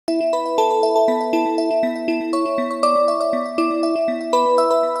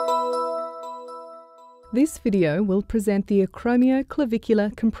This video will present the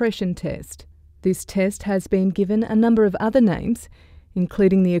Acromioclavicular compression test. This test has been given a number of other names,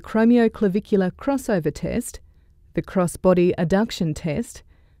 including the Acromioclavicular crossover test, the cross-body adduction test,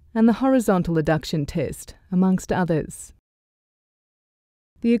 and the horizontal adduction test, amongst others.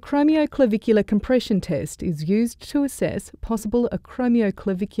 The acromioclavicular compression test is used to assess possible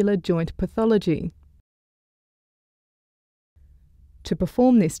acromioclavicular joint pathology. To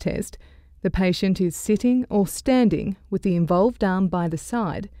perform this test, the patient is sitting or standing with the involved arm by the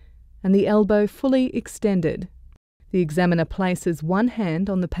side and the elbow fully extended. The examiner places one hand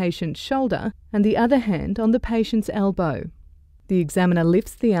on the patient's shoulder and the other hand on the patient's elbow. The examiner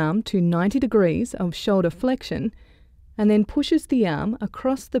lifts the arm to 90 degrees of shoulder flexion and then pushes the arm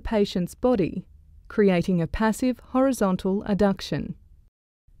across the patient's body, creating a passive horizontal adduction.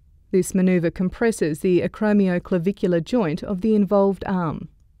 This manoeuvre compresses the acromioclavicular joint of the involved arm.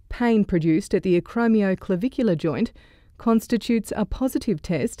 Pain produced at the acromioclavicular joint constitutes a positive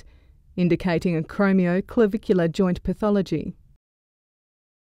test, indicating acromioclavicular joint pathology.